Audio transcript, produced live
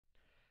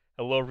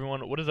Hello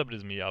everyone, what is up? It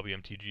is me,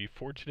 AlbyMTG.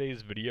 For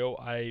today's video,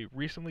 I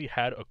recently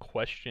had a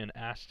question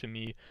asked to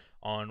me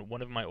on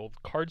one of my old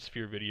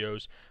Cardsphere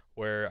videos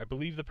where I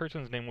believe the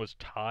person's name was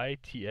Ty,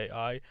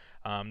 T-A-I.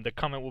 The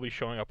comment will be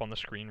showing up on the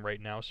screen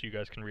right now so you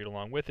guys can read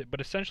along with it.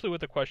 But essentially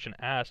what the question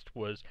asked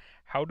was,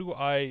 how do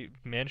I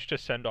manage to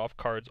send off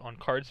cards on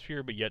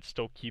Cardsphere but yet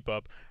still keep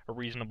up a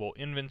reasonable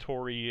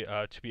inventory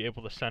to be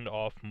able to send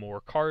off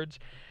more cards?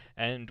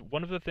 And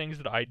one of the things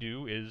that I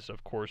do is,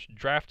 of course,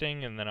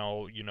 drafting, and then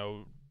I'll,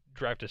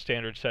 draft a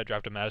standard set,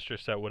 draft a master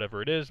set,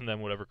 whatever it is, and then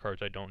whatever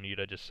cards I don't need,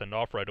 I just send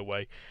off right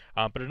away.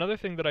 But another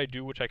thing that I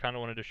do, which I kind of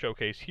wanted to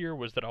showcase here,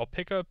 was that I'll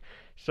pick up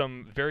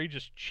some very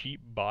just cheap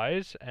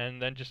buys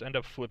and then just end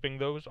up flipping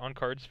those on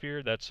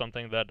Cardsphere. That's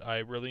something that I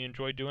really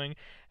enjoy doing,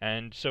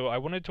 and so I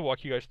wanted to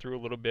walk you guys through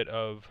a little bit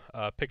of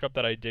pickup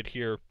that I did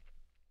here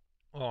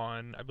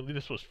on, I believe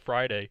this was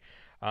Friday,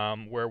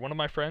 where one of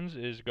my friends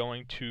is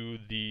going to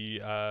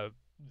the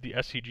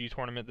SCG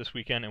tournament this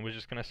weekend and was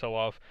just going to sell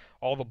off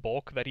all the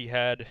bulk that he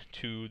had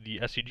to the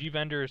SCG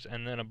vendors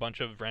and then a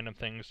bunch of random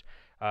things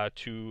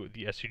to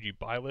the SCG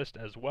buy list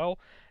as well.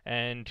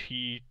 And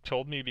he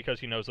told me,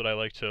 because he knows that I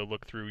like to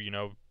look through,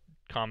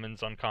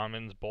 commons,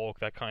 uncommons, bulk,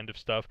 that kind of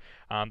stuff,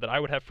 that I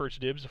would have first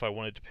dibs if I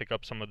wanted to pick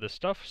up some of this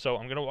stuff. So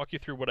I'm going to walk you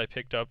through what I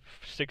picked up,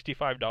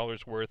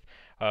 $65 worth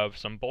of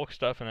some bulk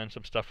stuff and then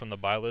some stuff from the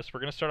buy list. We're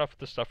going to start off with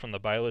the stuff from the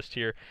buy list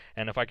here,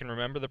 and if I can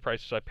remember the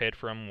prices I paid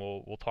for them,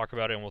 we'll talk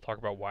about it, and we'll talk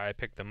about why I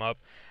picked them up.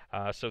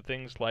 So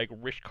things like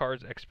Rich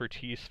Cards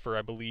Expertise for,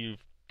 I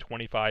believe,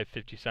 25,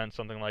 50 cents,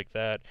 something like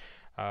that.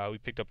 We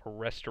picked up a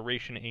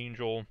Restoration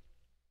Angel,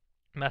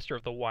 Master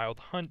of the Wild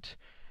Hunt,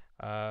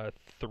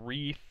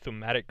 3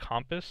 Thematic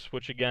Compass,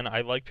 which again,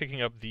 I like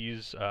picking up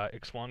these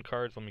Ixalan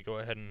cards. Let me go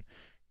ahead and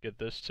get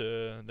this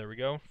to, there we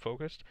go,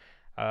 focused.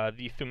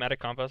 The Thematic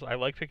Compass, I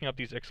like picking up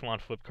these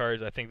Ixalan flip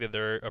cards. I think that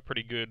they're a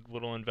pretty good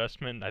little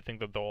investment. I think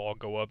that they'll all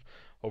go up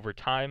over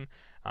time.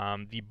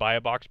 The Buy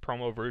a Box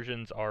promo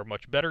versions are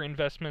much better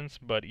investments,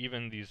 but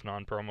even these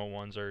non-promo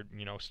ones are,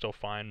 still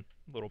fine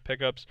little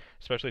pickups,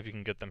 especially if you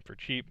can get them for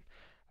cheap.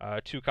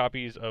 2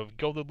 copies of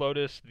Gilded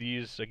Lotus.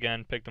 These,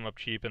 again, pick them up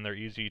cheap and they're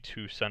easy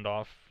to send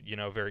off,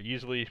 very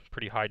easily.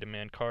 Pretty high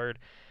demand card.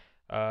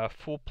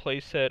 Full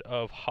playset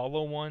of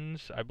Hollow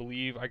Ones. I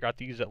believe I got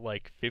these at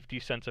like 50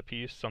 cents a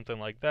piece, something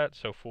like that.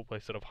 So full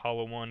playset of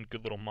Hollow One,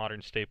 good little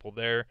modern staple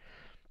there.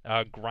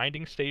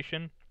 Grinding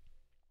Station.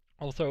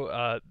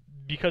 Also,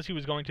 because he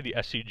was going to the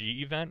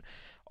SCG event,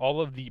 all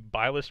of the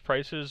buy list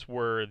prices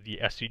were the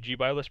SCG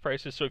buy list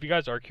prices. So if you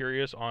guys are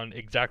curious on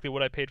exactly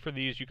what I paid for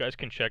these, you guys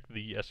can check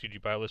the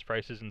SCG buy list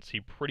prices and see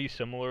pretty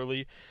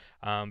similarly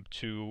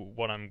to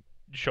what I'm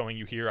showing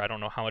you here. I don't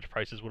know how much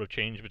prices would have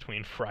changed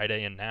between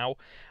Friday and now,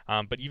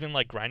 but even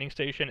like Grinding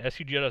Station,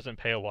 SCG doesn't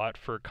pay a lot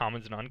for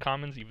commons and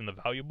uncommons, even the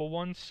valuable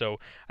ones. So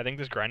I think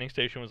this Grinding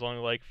Station was only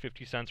like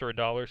 50 cents or a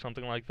dollar,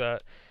 something like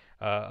that.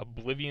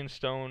 Oblivion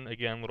Stone,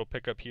 again, little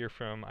pickup here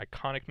from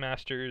Iconic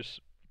Masters.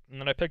 And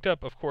then I picked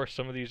up, of course,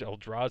 some of these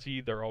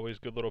Eldrazi. They're always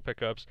good little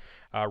pickups.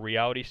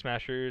 Reality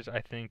Smashers,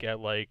 I think at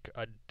like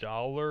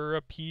 $1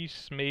 a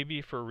piece,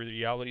 maybe, for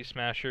Reality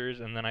Smashers.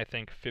 And then I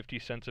think 50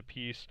 cents a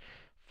piece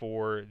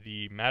for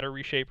the Matter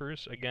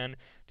Reshapers. Again,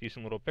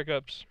 decent little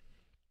pickups.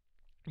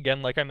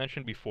 Again, like I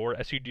mentioned before,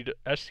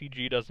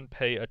 SCG doesn't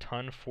pay a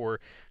ton for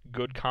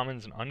good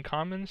commons and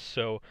uncommons,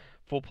 so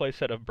full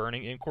playset of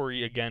Burning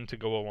Inquiry, again, to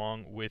go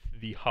along with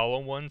the hollow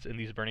ones, and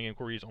these Burning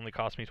Inquiries only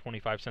cost me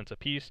 25 cents a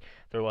piece.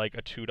 They're like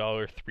a $2,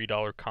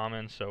 $3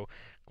 common, so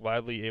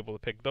gladly able to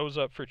pick those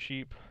up for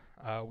cheap.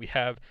 We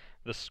have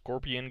the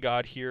Scorpion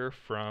God here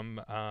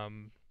from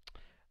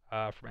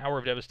Hour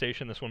of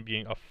Devastation, this one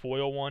being a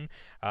foil one.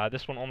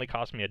 This one only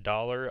cost me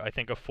 $1. I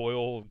think a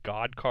foil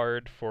God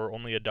card for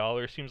only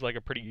 $1 seems like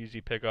a pretty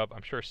easy pickup.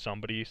 I'm sure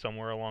somebody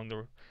somewhere along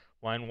the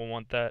line will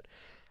want that.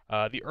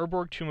 The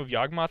Urborg Tomb of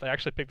Yawgmoth, I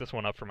actually picked this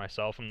one up for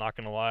myself, I'm not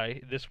going to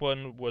lie. This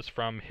one was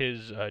from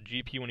his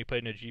GP when he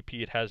played in a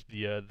GP. It has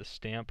the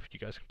stamp. You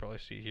guys can probably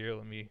see here.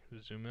 Let me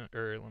zoom in,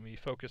 or let me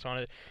focus on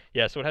it.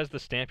 Yeah, so it has the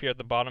stamp here at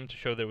the bottom to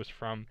show that it was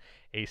from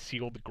a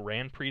sealed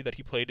Grand Prix that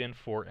he played in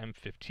for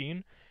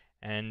M15.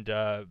 And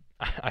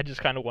I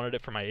just kind of wanted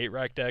it for my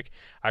 8-rack deck.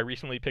 I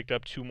recently picked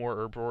up 2 more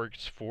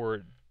Urborgs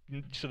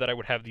so that I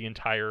would have the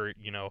entire,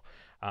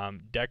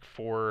 deck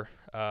for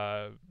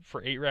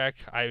 8-rack.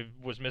 I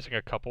was missing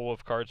a couple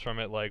of cards from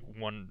it, like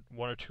one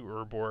or 2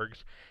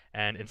 Urborgs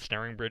and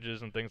Ensnaring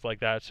Bridges and things like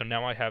that. So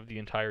now I have the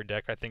entire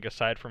deck, I think,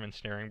 aside from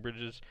Ensnaring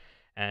Bridges,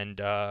 and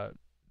I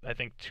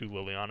think 2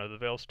 Liliana the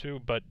Veils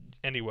too. But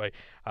anyway,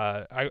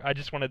 I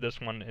just wanted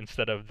this one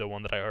instead of the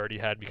one that I already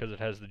had because it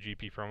has the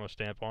GP promo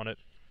stamp on it.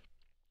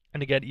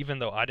 And again, even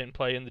though I didn't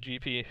play in the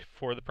GP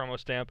for the promo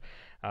stamp,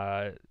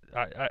 I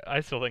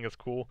still think it's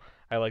cool.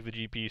 I like the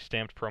GP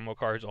stamped promo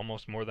cards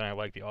almost more than I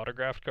like the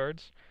autographed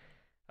cards.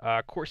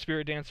 Core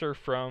Spirit Dancer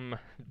from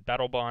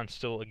Battle Bond,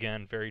 still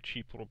again, very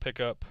cheap little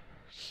pickup.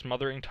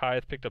 Smothering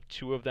Tithe, picked up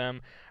 2 of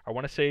them. I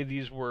want to say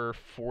these were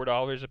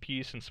 $4 a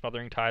piece, and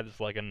Smothering Tithe is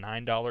like a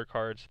 $9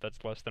 card, so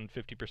that's less than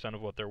 50%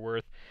 of what they're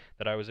worth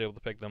that I was able to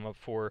pick them up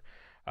for.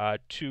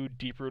 Two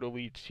Deep Root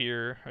Elites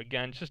here.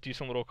 Again, just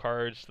decent little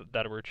cards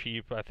that were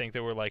cheap. I think they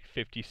were like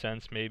 50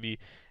 cents maybe,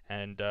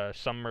 and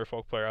some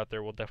Merfolk player out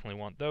there will definitely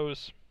want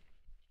those.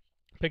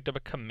 Picked up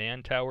a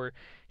Command Tower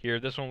here.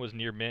 This one was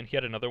near mint. He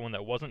had another one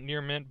that wasn't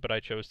near mint, but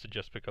I chose to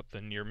just pick up the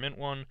near mint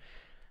one.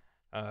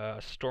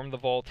 Storm the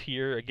Vault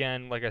here.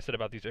 Again, like I said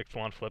about these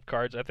Ixalan flip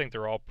cards, I think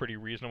they're all pretty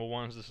reasonable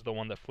ones. This is the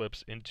one that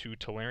flips into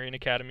Tolarian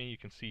Academy. You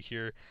can see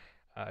here,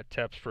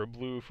 taps for a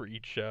blue for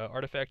each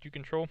artifact you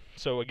control.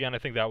 So again, I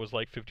think that was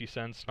like 50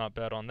 cents. Not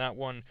bad on that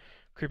one.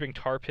 Creeping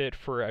Tar Pit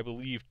for, I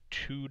believe,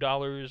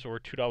 $2 or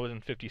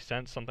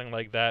 $2.50, something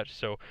like that.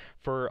 So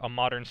for a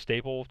modern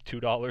staple, $2,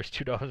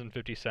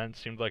 $2.50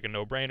 seemed like a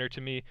no-brainer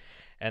to me.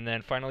 And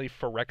then finally,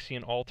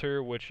 Phyrexian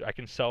Altar, which I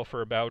can sell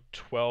for about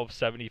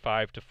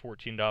 $12.75 to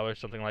 $14,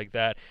 something like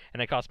that.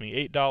 And it cost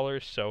me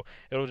 $8, so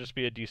it'll just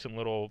be a decent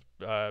little,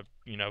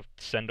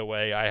 send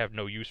away. I have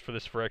no use for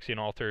this Phyrexian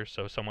Altar,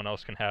 so someone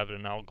else can have it,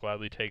 and I'll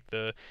gladly take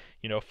the,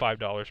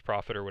 $5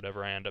 profit or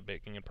whatever I end up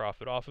making in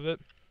profit off of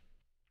it.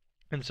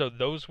 And so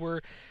those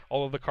were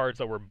all of the cards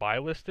that were buy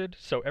listed.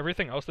 So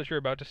everything else that you're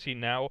about to see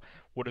now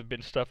would have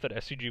been stuff that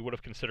SCG would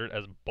have considered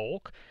as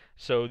bulk.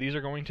 So these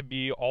are going to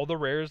be all the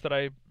rares that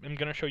I am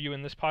going to show you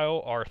in this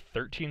pile are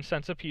 13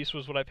 cents a piece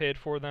was what I paid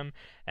for them.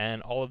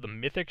 And all of the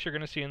mythics you're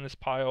going to see in this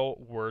pile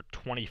were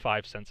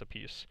 25 cents a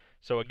piece.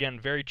 So again,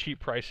 very cheap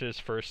prices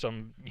for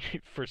some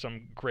for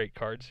some great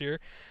cards here.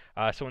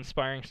 So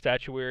Inspiring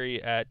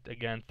Statuary at,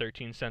 again,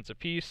 13 cents a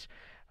piece.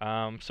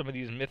 Some of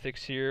these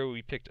mythics here,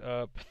 we picked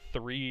up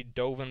 3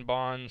 Dovin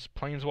Bonds,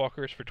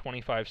 Planeswalkers for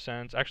 25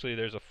 cents. Actually,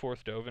 there's a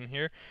 4th Dovin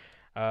here.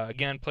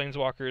 Again,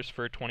 Planeswalkers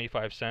for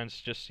 25 cents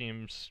just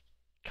seems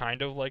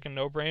kind of like a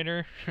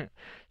no-brainer.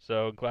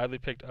 So gladly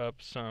picked up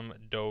some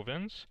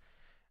Dovins.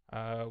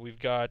 We've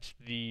got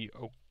the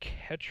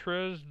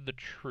Oketras, the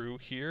True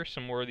here,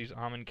 some more of these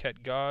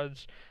Amonkhet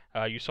gods.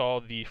 You saw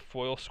the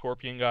foil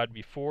Scorpion god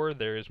before.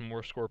 There is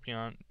more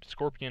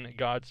Scorpion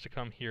gods to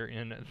come here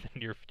in the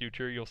near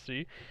future, you'll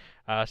see.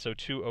 So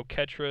 2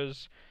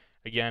 Oketras,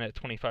 again at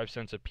 25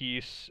 cents a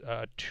piece.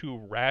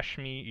 2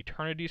 Rashmi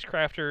Eternity's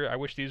Crafter. I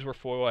wish these were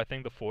foil. I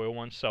think the foil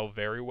ones sell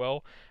very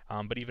well,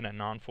 but even at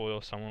non-foil,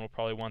 someone will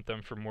probably want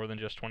them for more than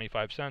just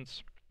 25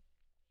 cents.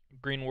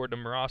 Green Ward to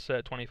Marasa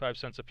at 25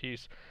 cents a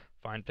piece.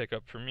 Fine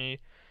pickup for me.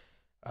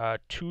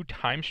 2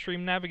 Time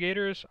Stream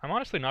Navigators. I'm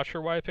honestly not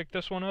sure why I picked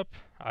this one up.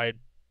 I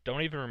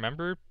don't even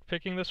remember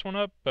picking this one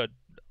up, but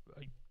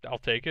I'll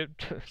take it.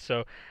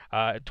 So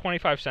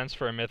 25 cents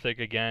for a mythic,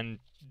 again,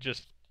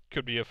 just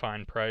could be a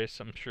fine price.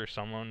 I'm sure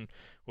someone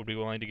would be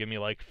willing to give me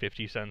like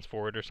 50 cents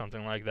for it or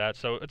something like that.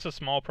 So it's a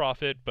small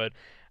profit, but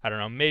I don't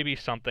know, maybe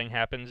something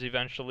happens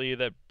eventually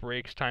that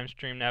breaks Time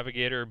Stream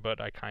Navigator,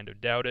 but I kind of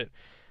doubt it.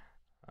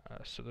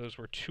 So those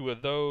were 2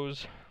 of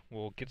those.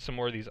 We'll get some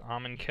more of these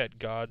Amonkhet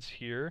gods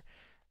here.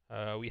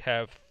 We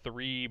have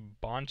 3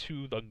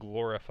 Bantu the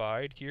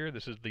Glorified here.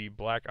 This is the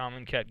Black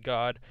Amonkhet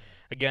god.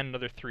 Again,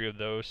 another 3 of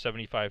those,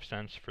 75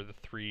 cents for the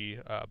 3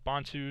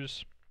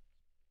 Bantus.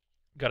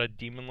 Got a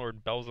Demon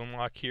Lord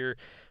Belzenlock here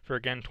for,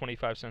 again,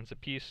 25 cents a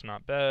piece,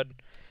 not bad.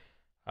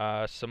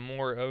 Some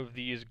more of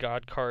these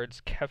god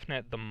cards.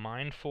 Kefnet the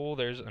Mindful,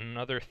 there's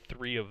another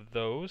 3 of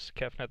those.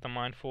 Kefnet the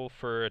Mindful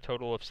for a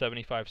total of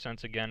 75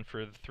 cents again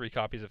for the 3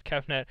 copies of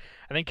Kefnet.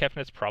 I think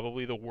Kefnet's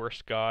probably the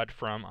worst god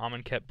from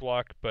Amonkhet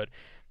block, but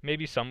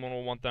maybe someone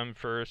will want them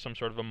for some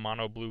sort of a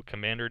mono blue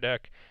commander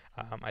deck.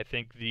 I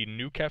think the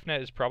new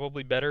Kefnet is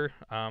probably better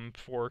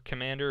for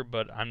commander,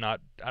 but I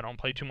don't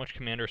play too much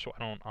commander, so I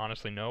don't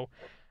honestly know.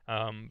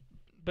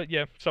 But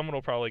yeah, someone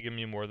will probably give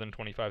me more than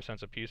 25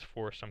 cents a piece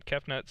for some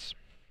Kefnets.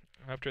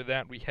 After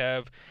that, we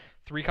have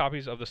 3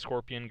 copies of the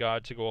Scorpion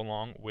God to go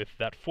along with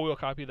that foil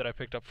copy that I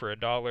picked up for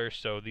 $1.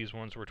 So these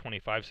ones were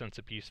 25 cents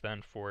a piece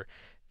then for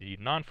the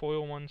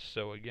non-foil ones.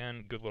 So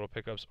again, good little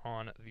pickups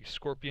on the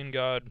Scorpion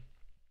God.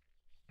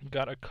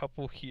 Got a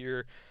couple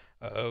here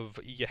of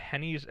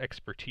Yeheni's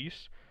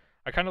Expertise.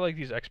 I kind of like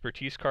these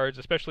Expertise cards,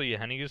 especially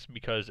Yeheni's,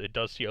 because it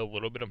does see a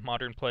little bit of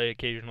modern play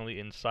occasionally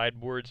in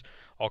sideboards.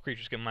 All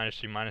creatures get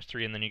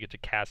 -3/-3, and then you get to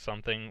cast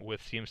something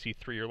with CMC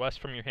 3 or less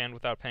from your hand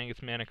without paying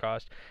its mana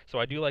cost. So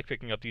I do like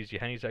picking up these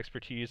Yeheni's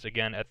Expertise.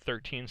 Again, at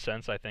 13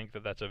 cents, I think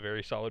that that's a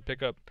very solid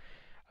pickup.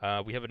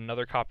 We have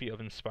another copy of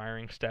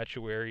Inspiring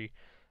Statuary.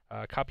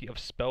 Copy of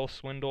Spell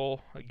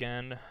Swindle,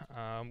 again.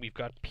 We've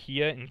got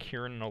Pia and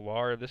Kieran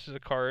Nalaar. This is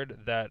a card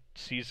that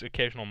sees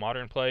occasional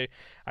modern play.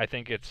 I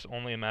think it's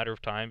only a matter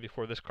of time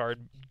before this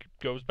card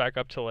goes back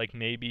up to like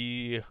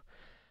maybe,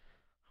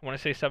 I want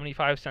to say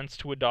 75 cents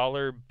to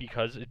 $1,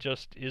 because it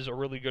just is a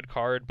really good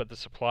card, but the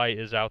supply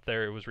is out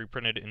there. It was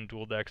reprinted in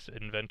Dual Decks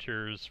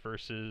Inventors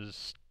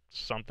versus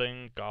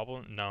something.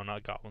 No,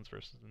 not Goblins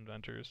versus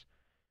Inventors.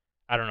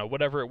 I don't know,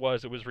 whatever it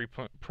was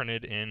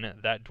reprinted in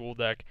that dual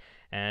deck,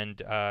 and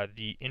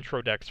the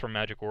intro decks from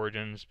Magic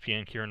Origins, Pia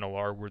and Kieran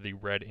Nalaar, were the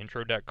red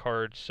intro deck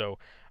cards, so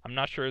I'm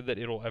not sure that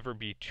it'll ever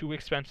be too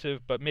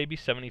expensive, but maybe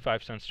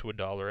 75 cents to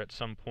 $1 at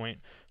some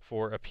point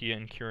for a Pia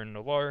and Kieran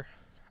Nalaar.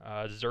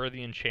 Zur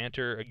the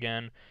Enchanter,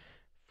 again,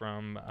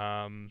 from,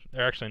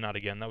 or actually not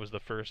again, that was the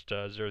first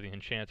Zur the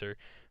Enchanter,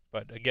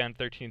 But again,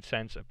 13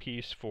 cents a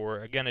piece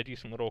for, again, a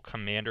decent little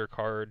commander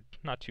card.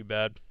 Not too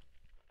bad.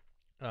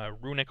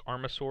 Runic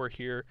Armasaur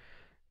here.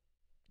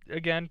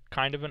 Again,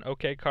 kind of an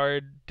okay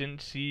card.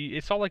 Didn't see,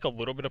 it saw like a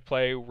little bit of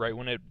play right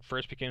when it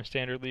first became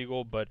standard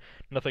legal, but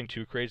nothing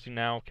too crazy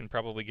now. Can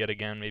probably get,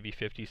 again, maybe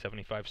 50,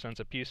 75 cents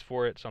a piece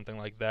for it, something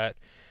like that.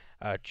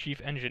 Chief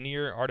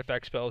Engineer,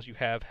 artifact spells you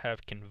have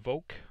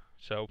Convoke,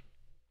 so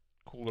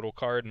cool little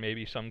card,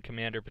 maybe some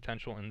commander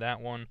potential in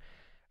that one.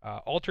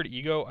 Altered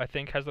Ego, I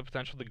think, has the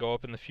potential to go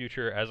up in the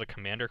future as a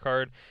commander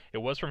card. It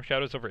was from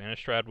Shadows over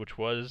Innistrad, which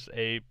was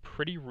a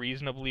pretty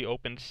reasonably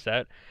opened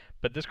set,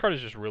 but this card is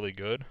just really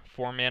good.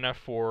 4 mana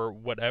for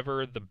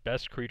whatever the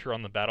best creature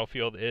on the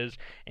battlefield is,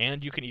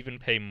 and you can even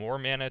pay more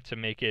mana to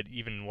make it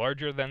even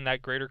larger than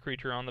that greater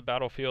creature on the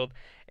battlefield,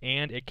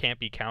 and it can't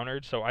be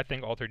countered, so I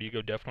think Altered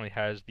Ego definitely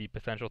has the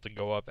potential to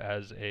go up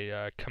as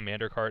a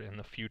commander card in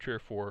the future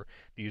for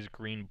these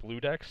green-blue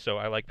decks, so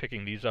I like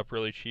picking these up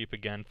really cheap,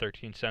 again,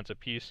 13 cents a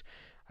piece.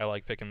 I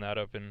like picking that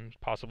up and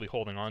possibly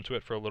holding on to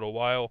it for a little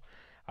while.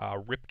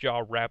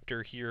 Ripjaw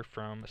Raptor here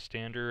from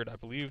Standard. I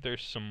believe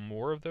there's some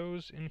more of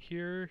those in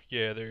here.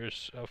 Yeah,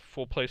 there's a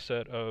full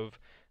playset of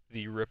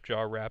the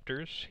Ripjaw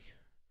Raptors.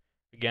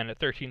 Again, at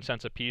 13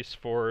 cents a piece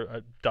for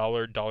a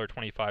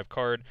 $1.25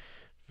 card.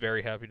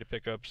 Very happy to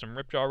pick up some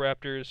Ripjaw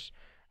Raptors.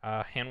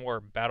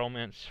 Hanwar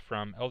Battlements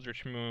from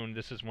Eldritch Moon.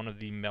 This is one of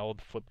the meld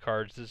flip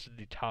cards. This is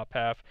the top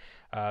half.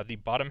 The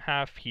bottom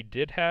half he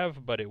did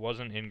have, but it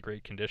wasn't in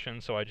great condition,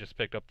 so I just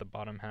picked up the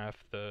bottom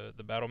half, the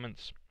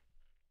Battlements.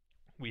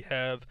 We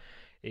have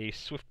a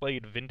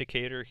Swiftblade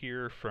Vindicator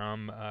here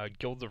from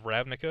Guilds of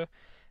Ravnica.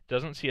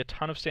 Doesn't see a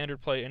ton of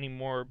standard play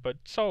anymore, but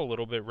saw a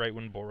little bit right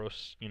when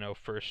Boros,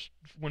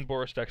 when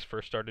Boros decks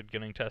first started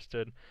getting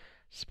tested.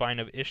 Spine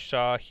of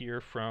Ishsa here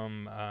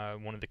from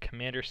one of the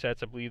Commander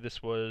sets. I believe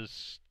this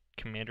was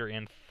Commander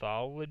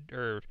Anthology,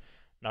 or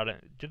not?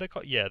 Did they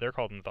call? Yeah, they're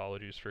called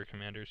anthologies for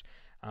Commanders.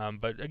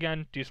 But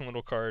again, decent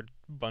little card.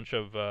 Bunch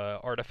of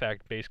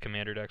artifact-based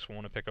Commander decks will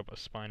want to pick up a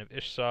Spine of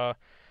Ishsa.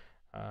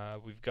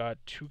 We've got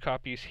 2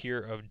 copies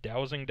here of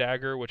Dowsing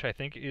Dagger, which I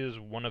think is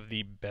one of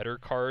the better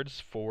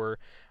cards for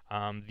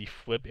the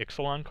flip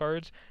Ixalan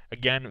cards.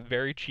 Again,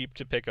 very cheap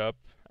to pick up,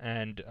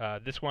 and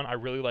this one I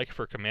really like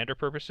for commander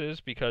purposes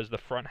because the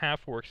front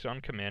half works on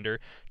commander.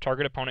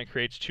 Target opponent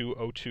creates 2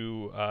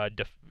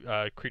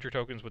 0/2 creature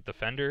tokens with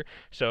Defender,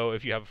 so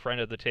if you have a friend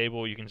at the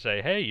table, you can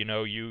say, hey,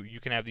 you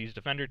can have these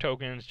Defender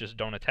tokens, just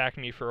don't attack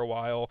me for a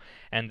while,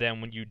 and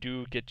then when you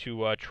do get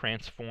to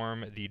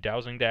transform the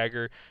Dowsing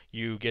Dagger,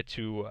 you get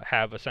to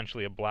have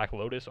essentially a Black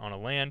Lotus on a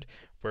land,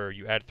 where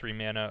you add 3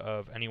 mana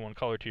of any one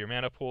color to your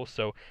mana pool,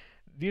 so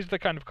these are the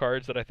kind of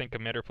cards that I think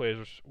Commander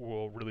players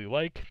will really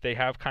like. They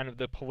have kind of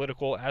the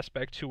political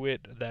aspect to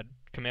it that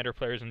Commander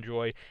players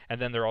enjoy, and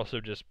then they're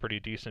also just pretty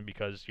decent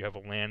because you have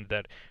a land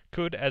that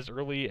could, as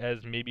early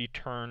as maybe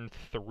turn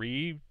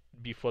 3,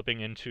 be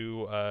flipping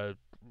into a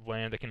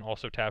land that can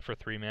also tap for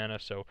 3 mana,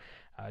 so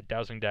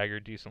Dowsing Dagger,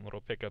 decent little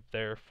pickup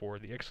there for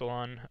the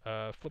Ixalan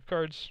flip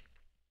cards.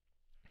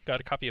 Got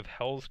a copy of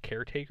Hell's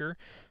Caretaker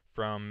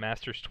from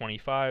Masters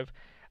 25.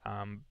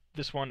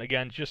 This one,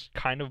 again, just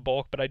kind of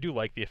bulk, but I do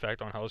like the effect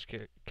on Hell's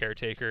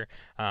Caretaker.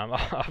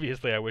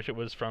 Obviously, I wish it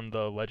was from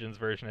the Legends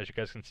version. As you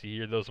guys can see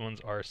here, those ones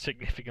are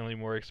significantly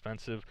more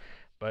expensive,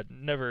 but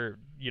never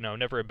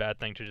a bad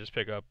thing to just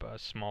pick up a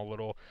small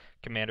little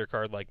commander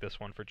card like this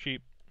one for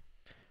cheap.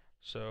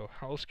 So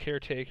Hell's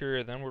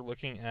Caretaker, then we're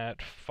looking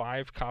at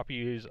 5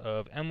 copies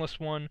of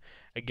Endless One.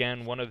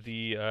 Again, one of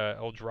the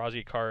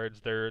Eldrazi cards.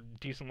 They're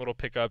decent little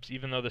pickups,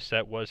 even though the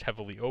set was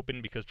heavily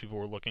open because people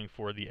were looking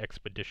for the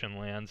Expedition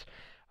lands.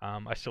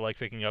 I still like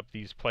picking up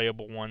these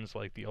playable ones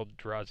like the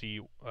Eldrazi,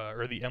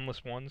 or the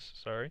Endless ones,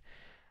 sorry.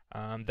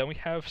 Then we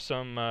have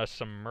some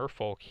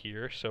Merfolk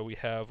here. So we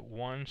have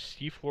one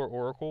Seafloor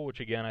Oracle,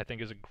 which again I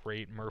think is a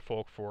great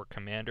Merfolk for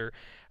Commander.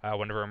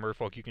 Whenever a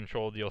Merfolk you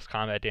control deals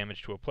combat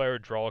damage to a player,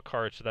 draw a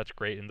card, so that's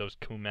great in those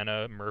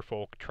Kumena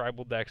Merfolk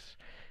tribal decks.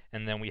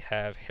 And then we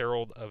have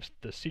Herald of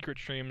the Secret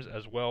Streams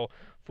as well,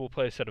 full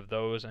play set of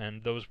those,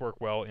 and those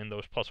work well in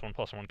those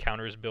 +1/+1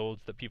 counters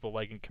builds that people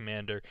like in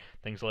Commander.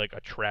 Things like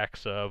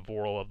Atraxa,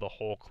 Voral of the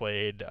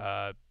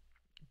Wholeclade,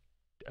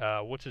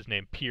 what's his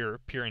name? Pier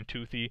and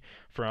Toothy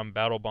from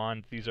Battle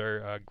Bond. These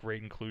are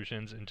great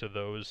inclusions into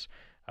those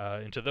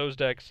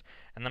decks.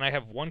 And then I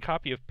have 1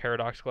 copy of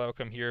Paradoxical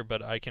Outcome here,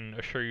 but I can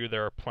assure you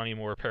there are plenty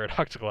more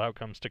Paradoxical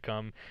Outcomes to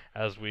come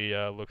as we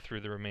look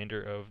through the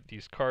remainder of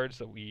these cards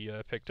that we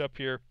picked up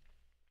here.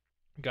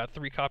 Got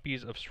 3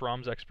 copies of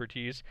Strom's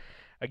Expertise.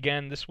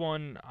 Again, this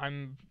one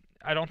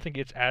I don't think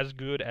it's as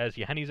good as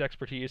Yeheni's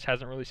Expertise.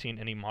 Hasn't really seen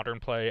any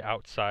modern play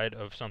outside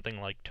of something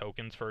like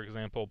tokens, for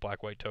example,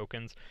 black-white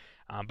tokens.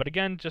 But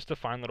again, just a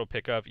fine little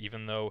pickup,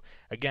 even though,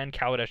 again,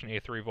 Kaladesh and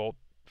Aether Revolt,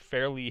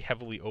 fairly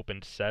heavily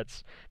opened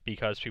sets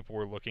because people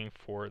were looking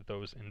for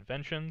those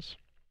inventions.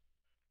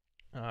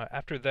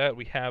 After that,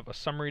 we have a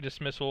Summary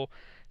Dismissal.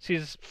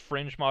 Sees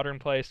fringe modern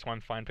play, so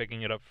I'm fine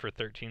picking it up for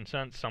 13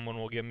 cents. Someone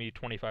will give me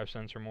 25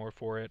 cents or more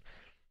for it.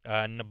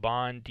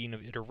 Naban, Dean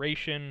of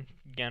Iteration,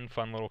 again,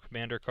 fun little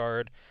commander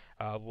card.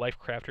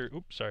 Lifecrafter,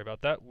 oops, sorry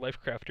about that.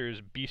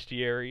 Lifecrafter's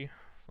Bestiary,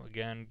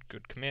 again,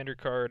 good commander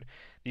card.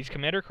 These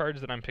commander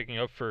cards that I'm picking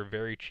up for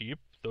very cheap,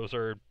 those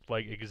are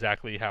like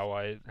exactly how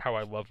I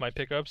love my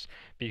pickups,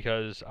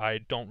 because I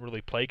don't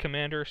really play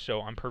commander,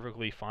 so I'm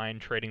perfectly fine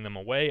trading them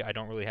away. I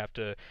don't really have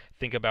to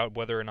think about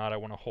whether or not I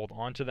want to hold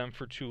on to them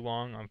for too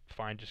long. I'm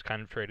fine just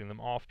kind of trading them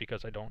off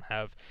because I don't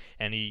have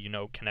any,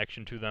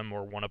 connection to them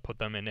or want to put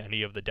them in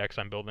any of the decks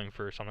I'm building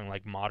for something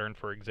like Modern,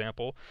 for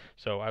example.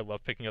 So I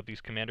love picking up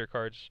these commander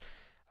cards.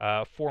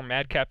 For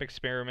Madcap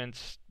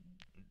Experiments,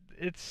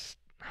 it's,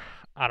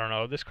 I don't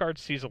know, this card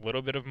sees a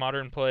little bit of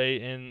Modern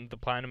play in the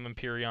Platinum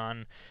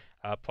Empyrean,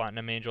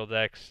 Platinum Angel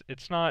decks.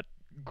 It's not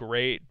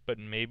great, but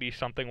maybe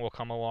something will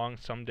come along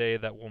someday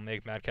that will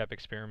make Madcap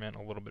Experiment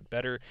a little bit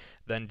better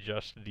than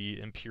just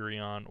the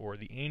Empyrean or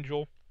the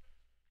Angel.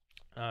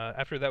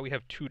 After that, we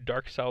have 2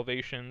 Dark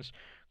Salvations,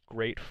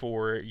 great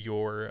for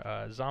your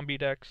zombie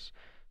decks.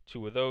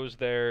 2 of those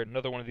there.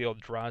 Another one of the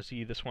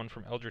Eldrazi, this one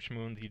from Eldritch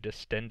Moon, the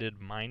Distended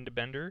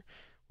Mindbender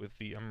with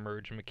the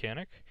Emerge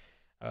mechanic.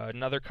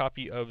 Another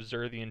copy of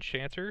Zur the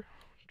Enchanter,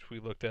 which we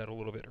looked at a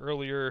little bit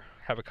earlier.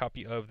 Have a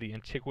copy of the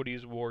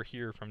Antiquities War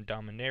here from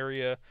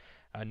Dominaria.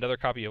 Another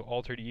copy of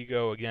Altered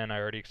Ego. Again, I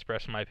already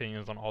expressed my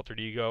opinions on Altered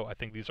Ego. I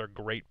think these are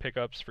great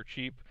pickups for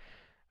cheap.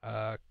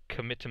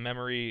 Commit to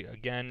Memory,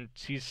 again,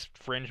 sees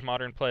fringe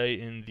modern play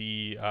in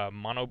the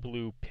mono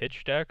blue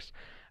pitch decks.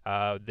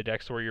 The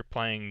decks where you're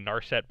playing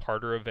Narset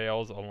Parter of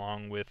Veils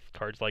along with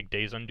cards like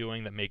Days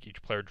Undoing that make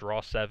each player draw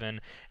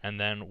 7, and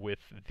then with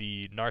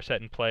the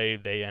Narset in play,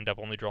 they end up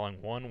only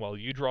drawing 1 while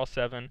you draw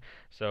 7.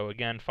 So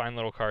again, fine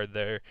little card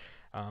there.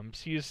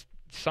 Sees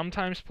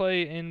sometimes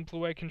play in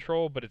Blue-White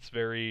Control, but it's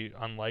very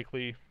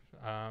unlikely.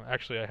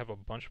 Actually, I have a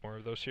bunch more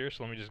of those here,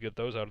 so let me just get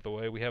those out of the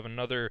way. We have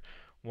another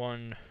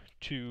 1,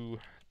 2,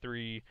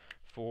 3,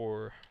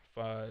 4,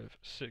 5,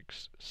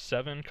 6,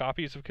 7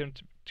 copies of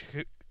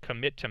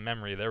Commit to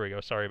Memory. There we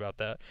go. Sorry about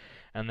that.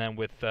 And then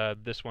with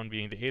this one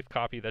being the 8th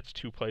copy, that's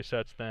 2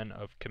 playsets then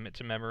of Commit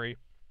to Memory.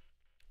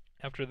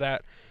 After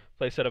that,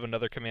 playset of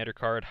another commander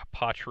card,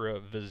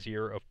 Hapatra,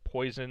 Vizier of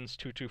Poisons,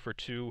 2/2 for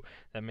 2.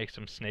 That makes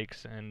some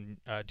snakes and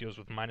deals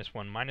with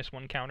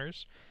 -1/-1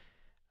 counters.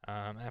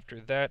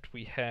 After that,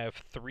 we have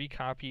 3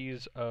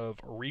 copies of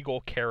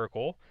Regal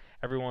Caracal.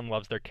 Everyone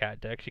loves their cat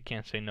decks. You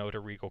can't say no to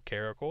Regal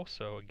Caracal.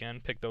 So again,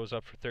 pick those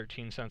up for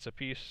 13 cents a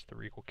piece, the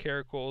Regal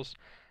Caracals.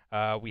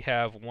 We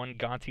have 1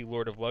 Gonti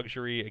Lord of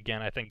Luxury.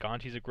 Again, I think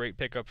Gonti's a great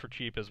pickup for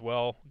cheap as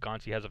well.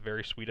 Gonti has a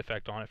very sweet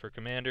effect on it for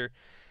Commander.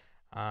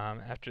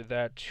 After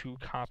that, 2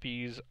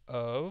 copies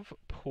of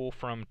Pull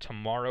from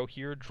Tomorrow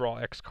here. Draw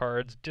X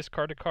cards,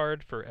 discard a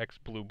card for X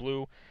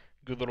blue.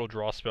 Good little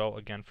draw spell,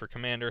 again, for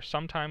Commander.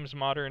 Sometimes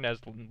Modern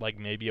as, like,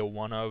 maybe a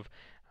one-of,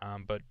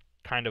 but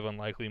kind of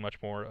unlikely,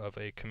 much more of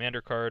a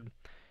Commander card.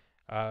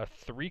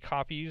 3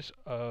 copies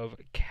of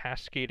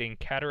Cascading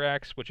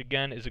Cataracts, which,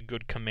 again, is a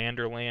good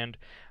Commander land.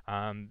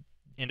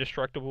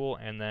 Indestructible,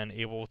 and then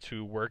able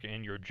to work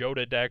in your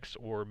Joda decks,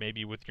 or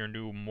maybe with your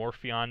new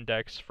Morpheon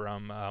decks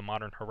from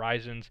Modern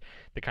Horizons,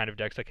 the kind of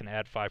decks that can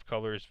add 5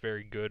 colors,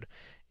 very good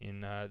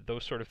in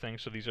those sort of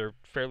things. So these are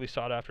fairly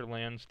sought-after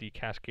lands, the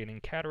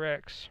Cascading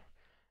Cataracts.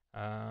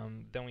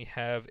 Then we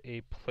have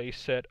a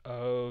playset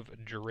of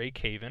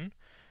Drakehaven.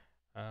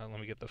 Let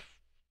me get the...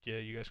 yeah,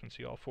 you guys can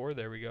see all 4.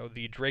 There we go.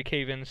 The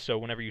Drakehaven, so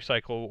whenever you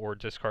cycle or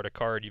discard a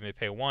card, you may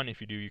pay 1.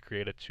 If you do, you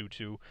create a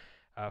 2/2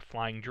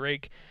 Flying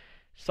Drake.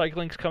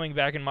 Cycling's coming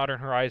back in Modern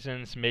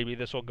Horizons. Maybe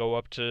this will go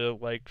up to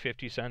like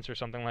 50 cents or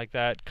something like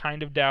that.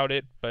 Kind of doubt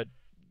it, but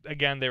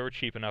again, they were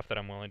cheap enough that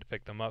I'm willing to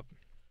pick them up.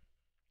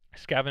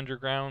 Scavenger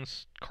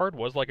Grounds card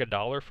was like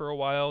 $1 for a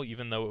while,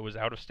 even though it was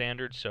out of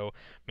standard, so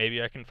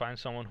maybe I can find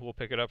someone who will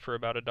pick it up for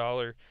about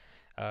 $1.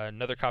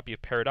 Another copy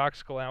of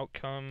Paradoxical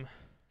Outcome.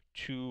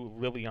 2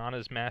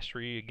 Liliana's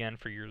Mastery, again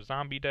for your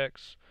zombie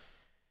decks.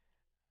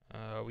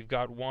 We've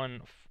got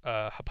 1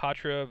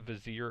 Hapatra,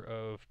 Vizier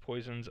of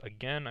Poisons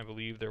again. I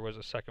believe there was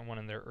a second one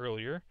in there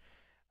earlier.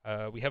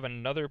 We have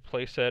another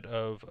playset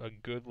of a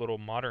good little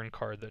modern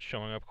card that's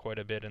showing up quite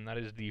a bit, and that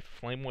is the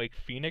Flamewake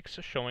Phoenix,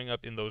 showing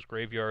up in those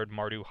graveyard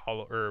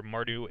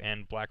Mardu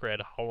and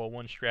Black-Red Hollow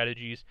One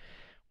strategies,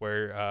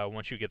 where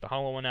once you get the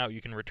Hollow One out, you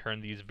can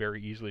return these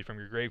very easily from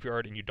your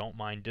graveyard, and you don't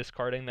mind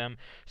discarding them.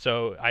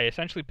 So I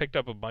essentially picked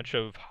up a bunch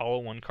of Hollow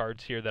One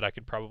cards here that I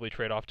could probably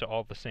trade off to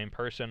all the same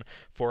person,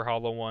 4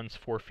 Hollow Ones,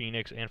 4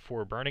 Phoenix, and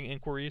 4 Burning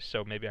Inquiries,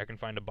 so maybe I can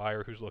find a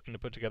buyer who's looking to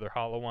put together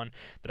Hollow One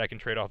that I can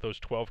trade off those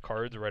 12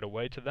 cards right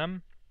away to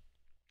them.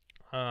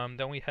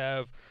 Then we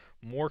have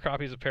more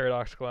copies of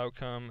Paradoxical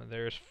Outcome.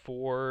 There's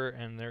 4,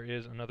 and there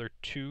is another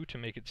 2 to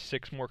make it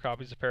 6 more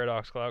copies of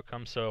Paradoxical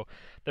Outcome. So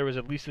there was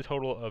at least a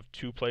total of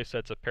 2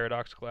 playsets of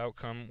Paradoxical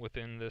Outcome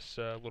within this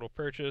little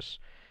purchase.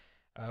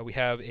 We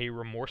have a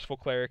Remorseful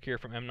Cleric here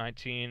from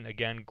M19.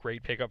 Again,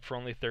 great pickup for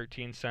only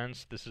 13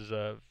 cents. This is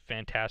a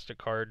fantastic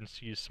card and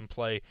sees some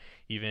play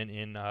even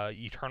in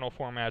Eternal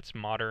formats,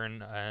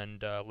 Modern,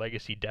 and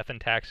Legacy Death and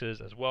Taxes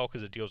as well,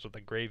 because it deals with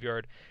the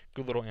graveyard.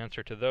 Good little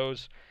answer to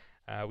those.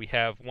 We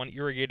have one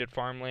irrigated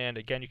farmland.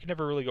 Again, you can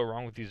never really go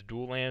wrong with these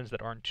dual lands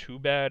that aren't too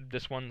bad.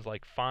 This one's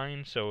like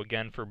fine. So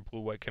again, for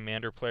blue-white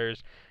commander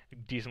players,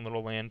 decent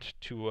little land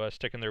to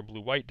stick in their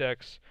blue-white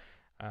decks.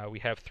 We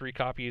have 3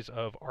 copies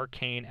of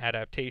Arcane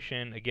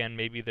Adaptation. Again,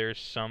 maybe there's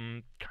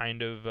some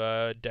kind of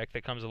deck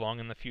that comes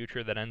along in the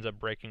future that ends up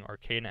breaking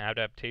Arcane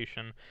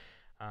Adaptation.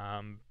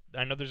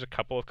 I know there's a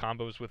couple of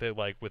combos with it,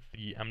 like with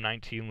the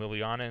M19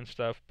 Liliana and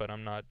stuff, but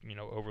I'm not,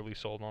 overly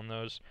sold on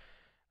those.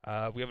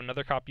 We have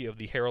another copy of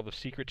the Herald of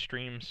Secret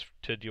Streams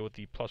to deal with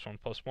the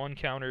 +1/+1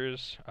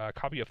 counters. A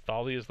copy of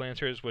Thalia's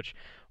Lancers, which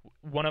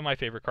one of my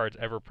favorite cards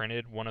ever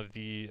printed. One of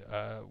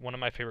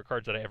my favorite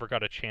cards that I ever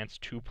got a chance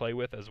to play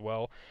with as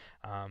well.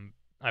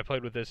 I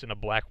played with this in a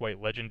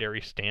black-white legendary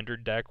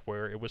standard deck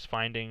where it was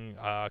finding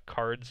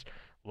cards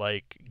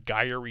like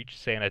Gaia Reach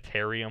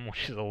Sanitarium,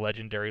 which is a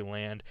legendary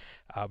land,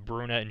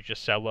 Bruna and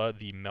Gisela,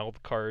 the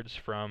meld cards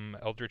from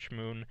Eldritch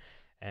Moon,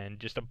 and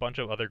just a bunch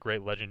of other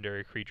great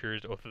legendary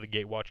creatures. Oath of the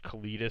Gatewatch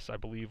Kalidas, I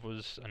believe,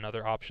 was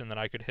another option that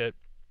I could hit.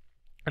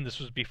 And this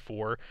was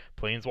before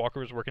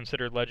Planeswalkers were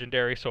considered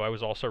legendary, so I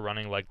was also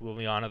running like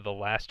Liliana the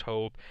Last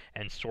Hope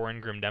and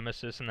Sorin Grim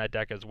Nemesis in that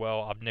deck as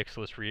well, Ob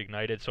Nixilis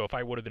Reignited, so if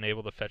I would have been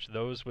able to fetch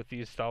those with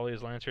these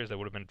Thalia's Lancers, that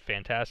would have been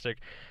fantastic.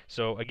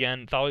 So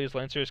again, Thalia's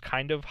Lancers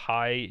kind of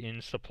high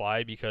in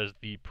supply because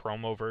the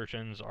promo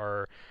versions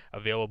are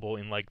available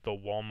in like the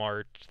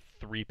Walmart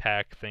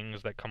 3-pack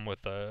things that come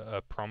with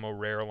a promo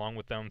rare along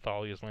with them.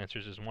 Thalia's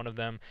Lancers is one of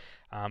them.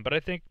 But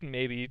I think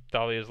maybe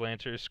Thalia's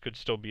Lancers could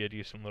still be a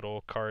decent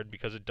little card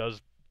because it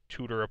does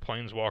tutor a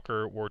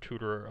Planeswalker or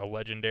tutor a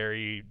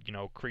legendary,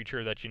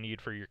 creature that you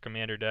need for your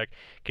commander deck.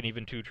 Can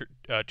even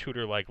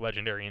tutor like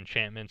legendary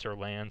enchantments or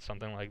lands,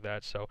 something like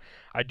that. So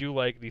I do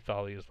like the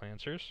Thalia's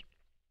Lancers.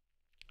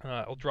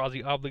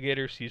 Eldrazi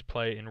Obligator sees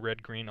play in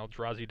red-green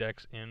Eldrazi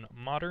decks in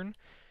Modern.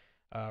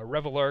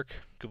 Revelark,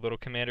 good little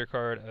commander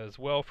card as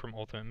well from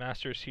Ultimate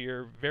Masters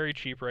here. Very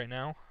cheap right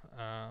now.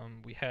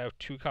 We have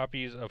 2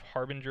 copies of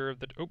Harbinger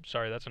of the... Oops,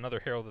 sorry, that's another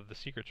Herald of the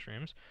Secret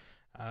Streams.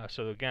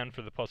 So again,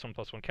 for the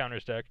 +1/+1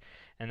 counters deck.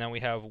 And then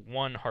we have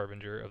 1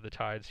 Harbinger of the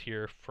Tides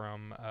here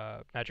from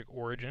Magic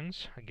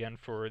Origins, again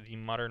for the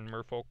Modern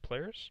Merfolk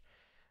players.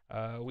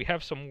 We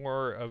have some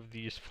more of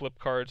these flip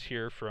cards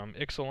here from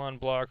Ixalan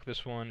block.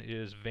 This one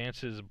is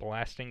Vance's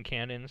Blasting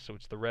Cannon, so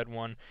it's the red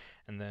one,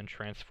 and then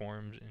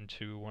transforms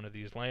into one of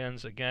these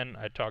lands. Again,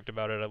 I talked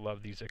about it, I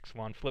love these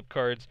Ixalan flip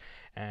cards,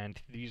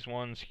 and these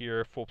ones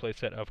here, full play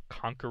set of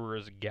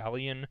Conqueror's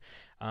Galleon.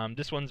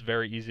 This one's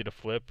very easy to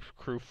flip,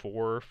 crew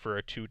 4 for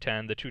a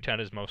 2/10. The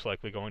 2/10 is most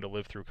likely going to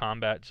live through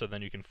combat, so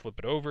then you can flip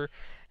it over,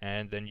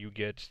 and then you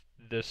get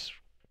this,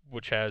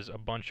 which has a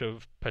bunch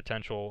of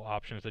potential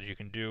options that you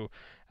can do.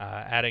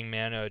 Adding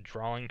mana,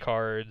 drawing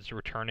cards,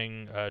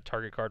 returning a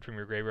target card from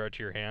your graveyard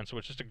to your hand. So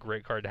it's just a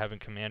great card to have in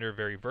Commander,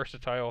 very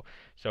versatile.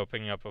 So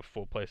picking up a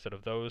full playset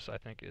of those I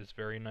think is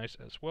very nice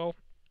as well.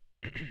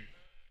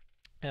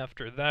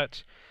 After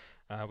that,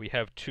 we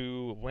have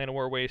 2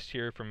 Llanowar Waste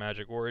here from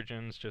Magic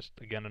Origins. Just,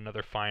 again,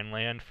 another fine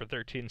land for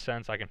 13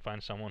 cents. I can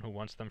find someone who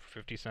wants them for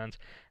 50 cents.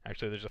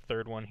 Actually, there's a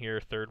third one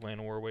here, 3rd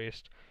Llanowar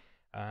Waste.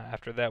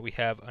 After that, we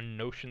have a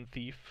Notion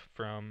Thief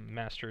from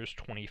Masters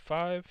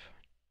 25.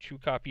 2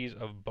 copies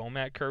of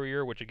Bomat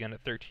Courier, which again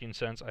at 13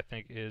 cents I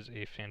think is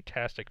a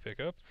fantastic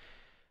pickup.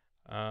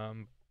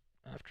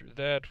 After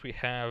that, we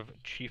have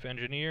Chief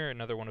Engineer,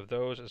 another one of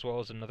those, as well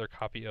as another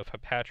copy of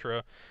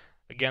Hapatra.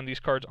 Again,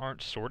 these cards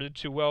aren't sorted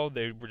too well.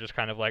 They were just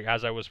kind of like,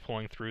 as I was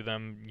pulling through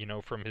them,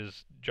 from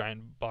his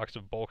giant box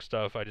of bulk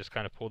stuff, I just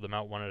kind of pulled them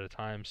out one at a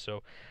time.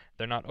 So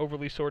they're not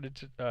overly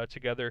sorted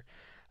together.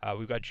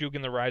 We've got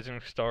Jugan the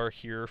Rising Star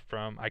here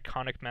from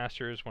Iconic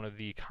Masters, one of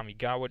the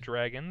Kamigawa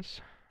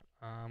Dragons.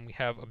 We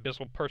have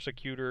Abyssal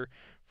Persecutor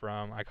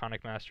from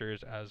Iconic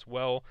Masters as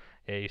well,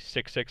 a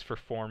 6/6 for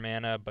 4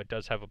 mana, but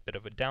does have a bit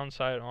of a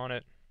downside on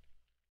it.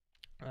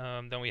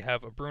 Then we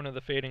have a Bruna the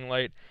Fading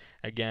Light,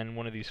 again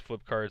one of these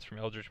flip cards from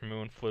Eldritch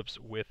Moon, flips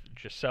with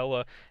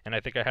Gisela, and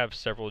I think I have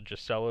several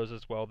Giselas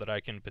as well that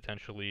I can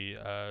potentially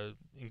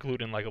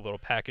include in like a little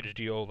package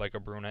deal, like a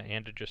Bruna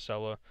and a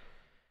Gisela.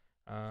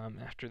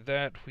 After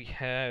that, we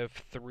have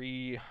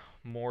 3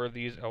 more of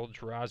these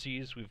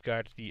Eldrazi's. We've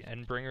got the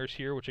Endbringers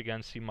here, which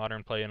again see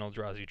modern play in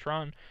Eldrazi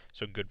Tron,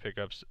 so good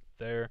pickups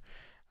there.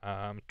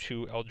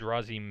 2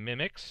 Eldrazi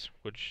Mimics,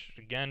 which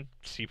again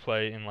see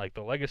play in like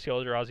the Legacy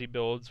Eldrazi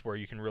builds, where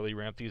you can really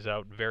ramp these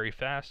out very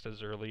fast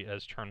as early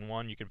as turn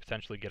 1. You could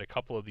potentially get a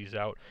couple of these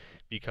out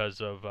because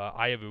of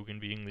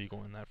Ayavugan being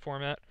legal in that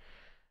format.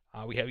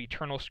 We have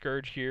Eternal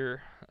Scourge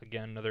here,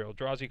 again another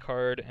Eldrazi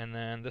card, and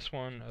then this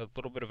one, a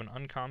little bit of an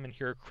uncommon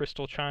here,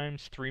 Crystal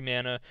Chimes, 3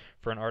 mana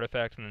for an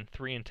artifact, and then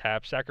 3 in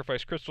tap.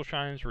 Sacrifice Crystal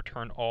Chimes,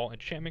 return all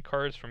enchantment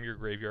cards from your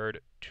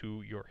graveyard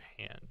to your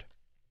hand.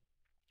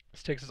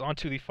 This takes us on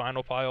to the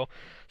final pile.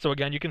 So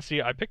again, you can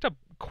see I picked up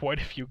quite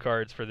a few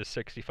cards for this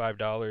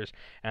 $65,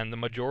 and the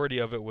majority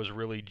of it was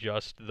really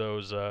just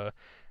those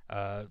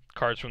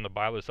cards from the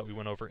Buylist that we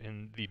went over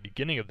in the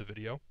beginning of the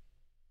video.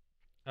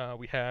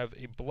 We have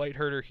a Blight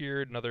Herder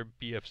here, another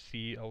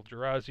BFC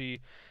Eldrazi.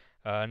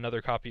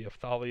 Another copy of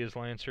Thalia's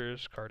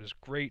Lancers. Card is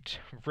great.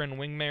 Vryn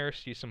Wingmare,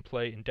 see some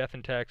play in Death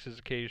and Taxes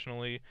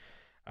occasionally.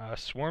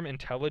 Swarm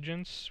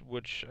Intelligence,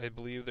 which I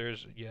believe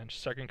there's, a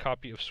second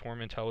copy of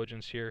Swarm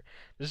Intelligence here.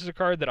 This is a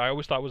card that I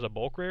always thought was a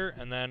bulk rare,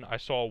 and then I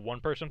saw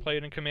one person play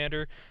it in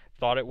Commander,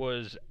 thought it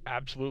was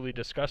absolutely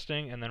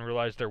disgusting, and then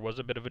realized there was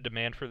a bit of a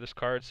demand for this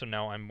card, so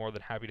now I'm more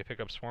than happy to pick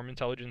up Swarm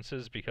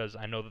Intelligences because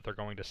I know that they're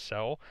going to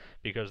sell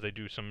because they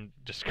do some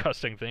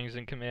disgusting things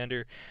in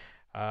Commander.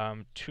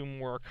 Two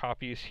more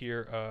copies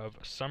here of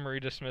Summary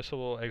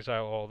Dismissal,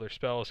 exile all their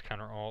spells,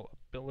 counter all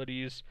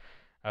abilities.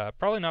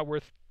 Probably not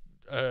worth,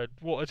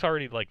 well, it's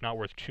already like not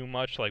worth too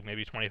much, like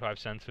maybe 25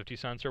 cents, 50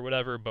 cents or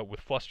whatever, but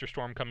with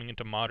Flusterstorm coming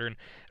into Modern,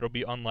 it'll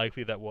be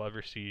unlikely that we'll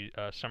ever see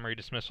Summary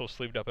Dismissal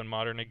sleeved up in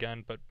Modern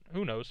again, but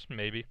who knows,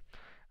 maybe.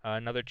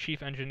 Another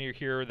Chief Engineer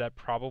here that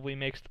probably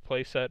makes the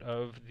playset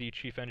of the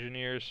Chief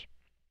Engineers.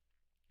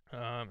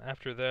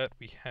 After that,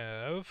 we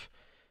have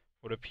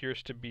what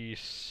appears to be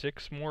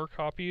 6 more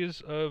copies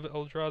of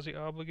Eldrazi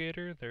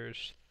Obligator.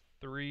 There's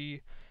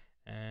 3,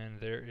 and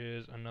there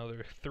is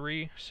another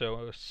 3,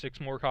 so 6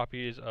 more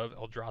copies of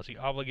Eldrazi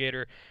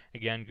Obligator.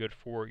 Again, good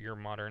for your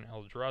modern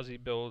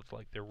Eldrazi builds,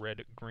 like the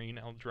red-green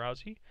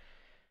Eldrazi.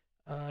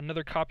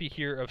 Another copy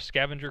here of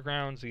Scavenger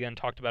Grounds, again,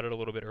 talked about it a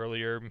little bit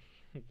earlier,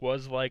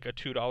 was like a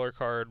 $2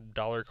 card,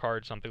 dollar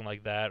card, something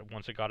like that,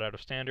 once it got out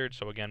of Standard,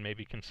 so again,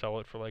 maybe can sell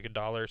it for like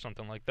 $1,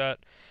 something like that.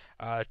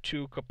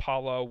 2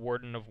 Kapala,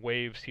 Warden of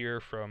Waves here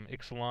from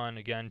Ixalan,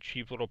 again,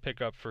 cheap little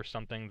pickup for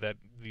something that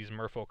these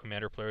Merfolk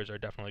Commander players are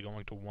definitely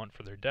going to want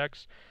for their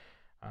decks.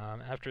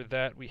 After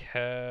that, we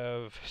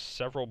have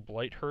several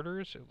Blight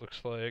Herders. It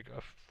looks like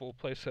a full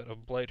playset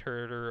of Blight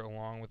Herder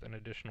along with an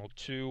additional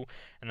 2,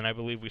 and then I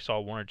believe we saw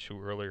 1 or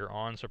 2 earlier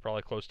on, so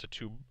probably close to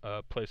 2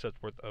 playsets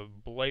worth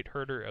of Blight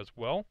Herder as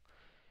well.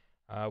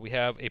 We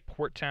have a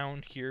Port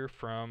Town here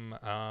from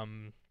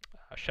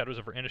Shadows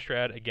over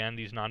Innistrad. Again,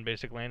 these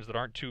non-basic lands that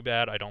aren't too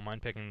bad, I don't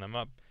mind picking them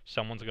up.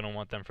 Someone's going to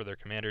want them for their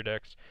commander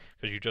decks,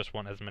 because you just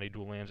want as many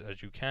dual lands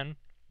as you can.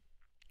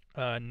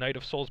 Knight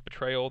of Souls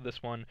Betrayal,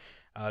 this one,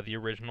 the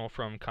original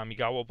from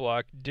Kamigawa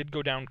block, did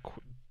go down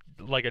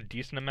like a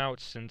decent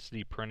amount since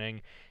the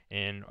printing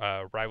in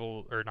not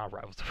Rivals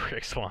of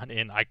Ixalan,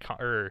 in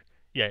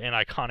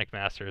Iconic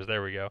Masters.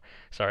 There we go.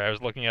 Sorry, I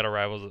was looking at a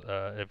Rivals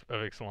of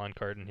Ixalan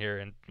card in here,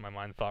 and my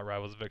mind thought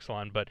Rivals of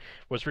Ixalan, but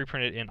was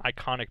reprinted in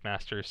Iconic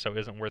Masters, so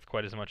isn't worth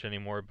quite as much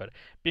anymore. But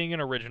being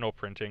an original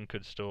printing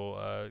could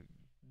still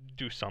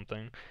do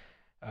something.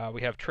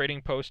 We have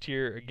Trading Post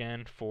here,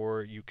 again,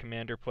 for you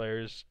Commander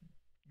players.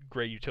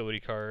 Great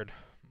utility card.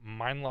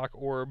 Mindlock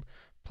Orb.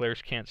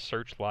 Players can't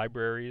search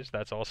libraries.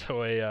 That's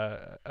also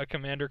a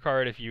Commander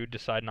card if you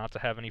decide not to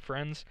have any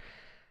friends.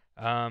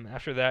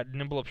 After that,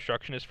 Nimble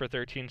Obstructionist for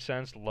 13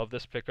 cents. Love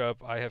this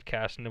pickup. I have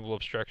cast Nimble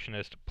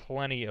Obstructionist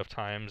plenty of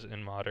times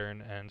in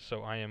Modern, and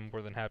so I am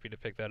more than happy to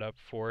pick that up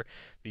for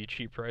the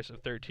cheap price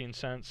of 13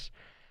 cents.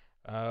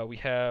 We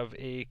have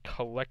a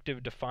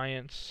Collective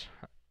Defiance.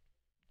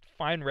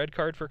 Fine red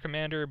card for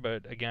Commander,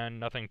 but again,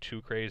 nothing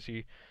too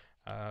crazy.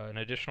 An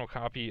additional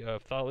copy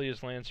of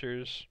Thalia's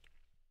Lancers.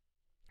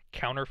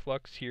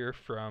 Counterflux here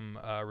from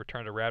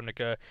Return to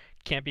Ravnica.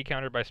 Can't be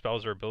countered by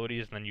spells or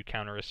abilities, and then you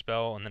counter a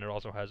spell, and then it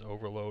also has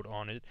Overload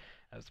on it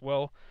as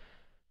well.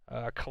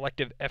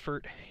 Collective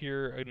Effort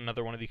here,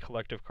 another one of the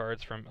collective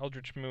cards from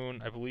Eldritch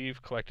Moon. I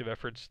believe Collective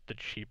Effort's the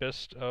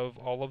cheapest of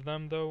all of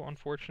them, though,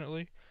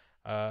 unfortunately.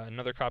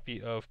 Another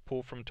copy of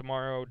Pull from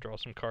Tomorrow, draw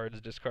some cards,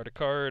 discard a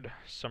card.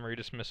 Summary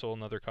Dismissal,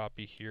 another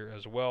copy here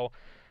as well.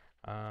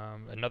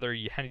 Another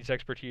Yenne's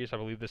Expertise, I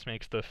believe this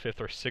makes the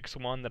 5th or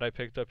 6th one that I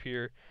picked up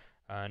here.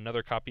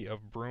 Another copy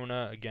of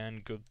Bruna,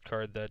 again, good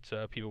card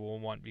that people will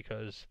want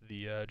because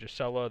the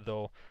Gisela,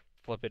 they'll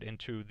flip it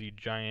into the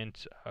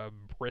giant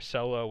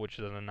Brisella, which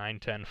is a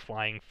 9/10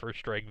 flying first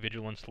strike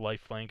vigilance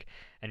lifelink,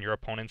 and your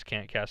opponents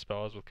can't cast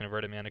spells with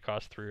converted mana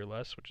cost 3 or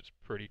less, which is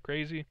pretty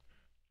crazy.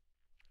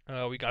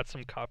 We got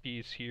some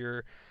copies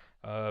here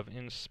of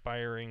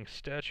Inspiring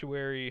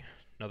Statuary,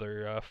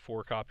 another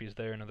 4 copies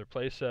there, another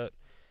playset.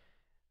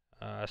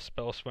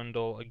 Spell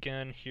Swindle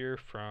again here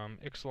from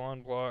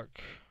Ixalan block.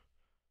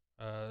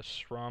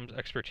 Sram's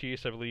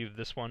Expertise, I believe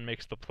this one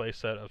makes the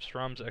playset of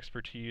Sram's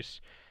Expertise.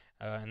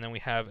 And then we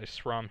have a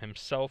Sram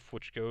himself,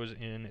 which goes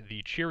in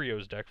the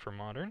Cheerios deck for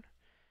Modern.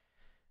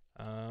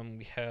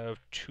 We have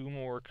 2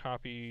 more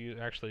copies,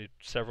 actually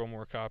several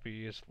more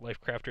copies.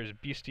 Lifecrafter's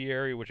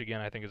Bestiary, which again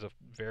I think is a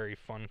very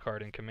fun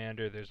card in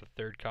Commander. There's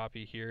a 3rd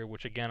copy here,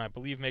 which again I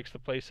believe makes the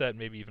playset,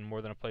 maybe even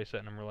more than a playset,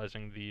 and I'm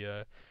realizing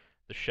the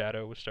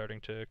shadow was starting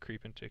to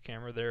creep into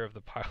camera there of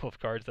the pile of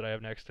cards that I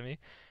have next to me.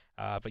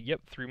 But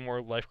yep, 3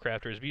 more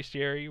Lifecrafter's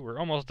Bestiary. We're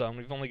almost done.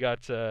 We've only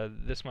got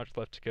this much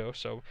left to go,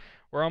 so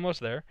we're almost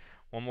there.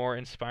 1 more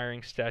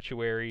Inspiring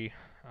Statuary,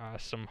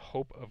 some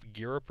Hope of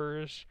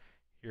Giripers.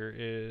 Here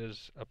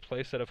is a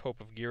playset of Hope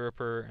of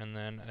Giriper, and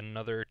then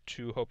another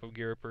 2 Hope of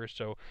Giripers,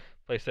 so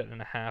playset and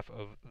a half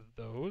of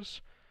those.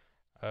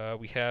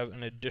 We have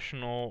an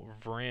additional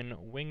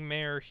Vryn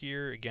Wingmare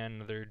here, again,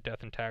 another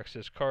Death and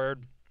Taxes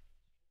card.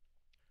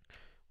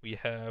 We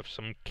have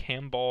some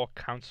Camball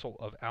Council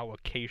of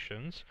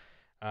Allocations.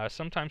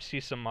 Sometimes see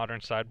some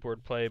modern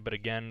sideboard play, but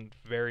again,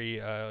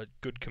 very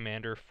good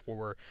commander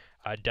for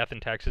Death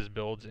and Taxes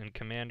builds in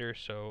Commander.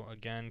 So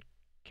again,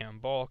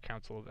 Camball,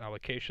 Council of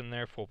Allocation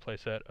there, full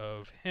playset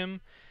of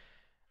him.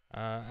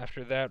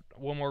 After that,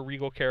 one more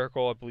Regal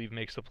Caracal, I believe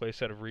makes the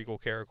playset of Regal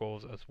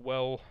Caracals as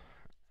well.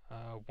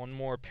 One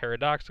more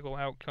Paradoxical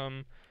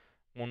Outcome.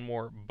 One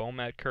more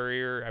Bomat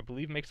Courier, I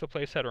believe makes the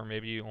playset, or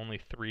maybe only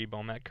 3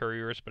 Bomat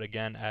Couriers, but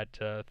again, at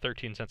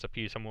 13 cents a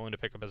piece, I'm willing to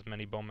pick up as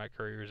many Bomat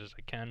Couriers as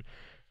I can.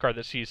 Card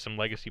that sees some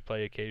legacy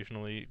play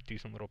occasionally,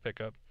 decent little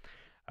pickup.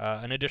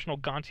 An additional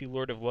Gonti,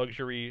 Lord of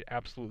Luxury,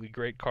 absolutely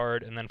great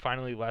card. And then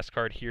finally, last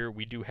card here,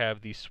 we do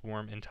have the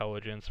Swarm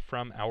Intelligence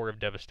from Hour of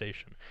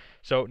Devastation.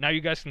 So now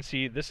you guys can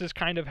see, this is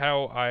kind of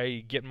how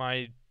I get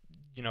my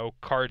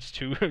cards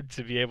to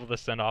be able to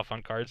send off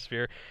on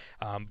Cardsphere,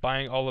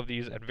 buying all of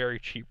these at very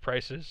cheap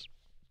prices,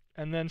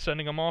 and then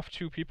sending them off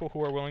to people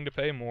who are willing to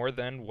pay more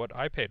than what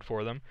I paid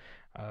for them.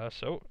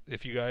 So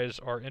if you guys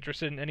are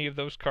interested in any of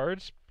those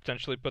cards,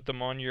 potentially put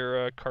them on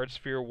your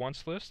Cardsphere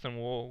wants list, and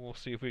we'll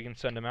see if we can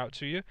send them out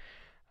to you.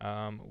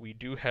 We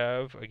do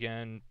have,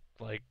 again,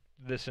 like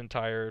this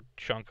entire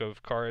chunk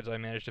of cards I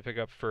managed to pick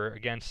up for,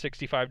 again,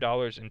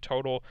 $65 in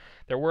total.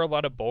 There were a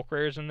lot of bulk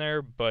rares in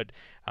there, but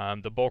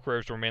the bulk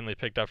rares were mainly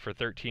picked up for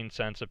 13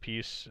 cents a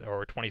piece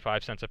or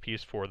 25 cents a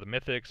piece for the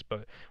mythics.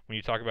 But when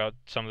you talk about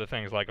some of the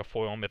things like a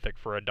foil mythic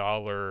for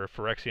 $1,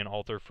 Phyrexian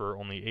Altar for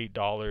only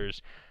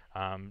 $8,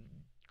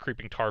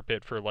 Creeping Tar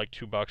Pit for like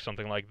 $2,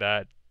 something like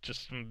that,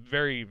 just some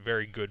very,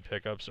 very good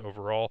pickups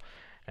overall.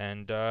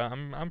 And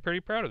I'm pretty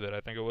proud of it. I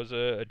think it was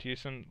a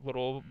decent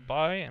little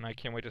buy, and I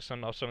can't wait to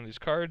send off some of these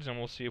cards, and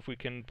we'll see if we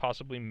can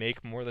possibly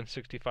make more than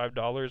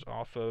 $65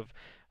 off of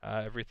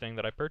everything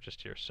that I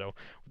purchased here. So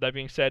with that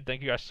being said,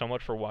 thank you guys so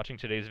much for watching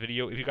today's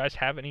video. If you guys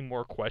have any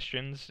more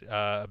questions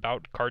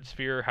about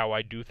Cardsphere, how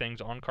I do things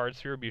on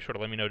Cardsphere, be sure to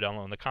let me know down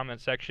below in the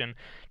comment section.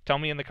 Tell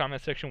me in the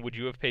comment section, would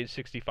you have paid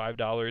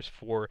 $65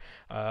 for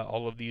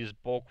all of these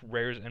bulk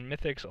rares and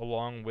mythics,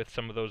 along with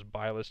some of those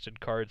buy listed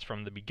cards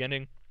from the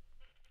beginning?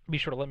 Be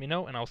sure to let me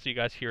know, and I'll see you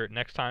guys here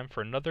next time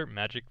for another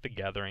Magic the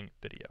Gathering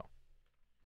video.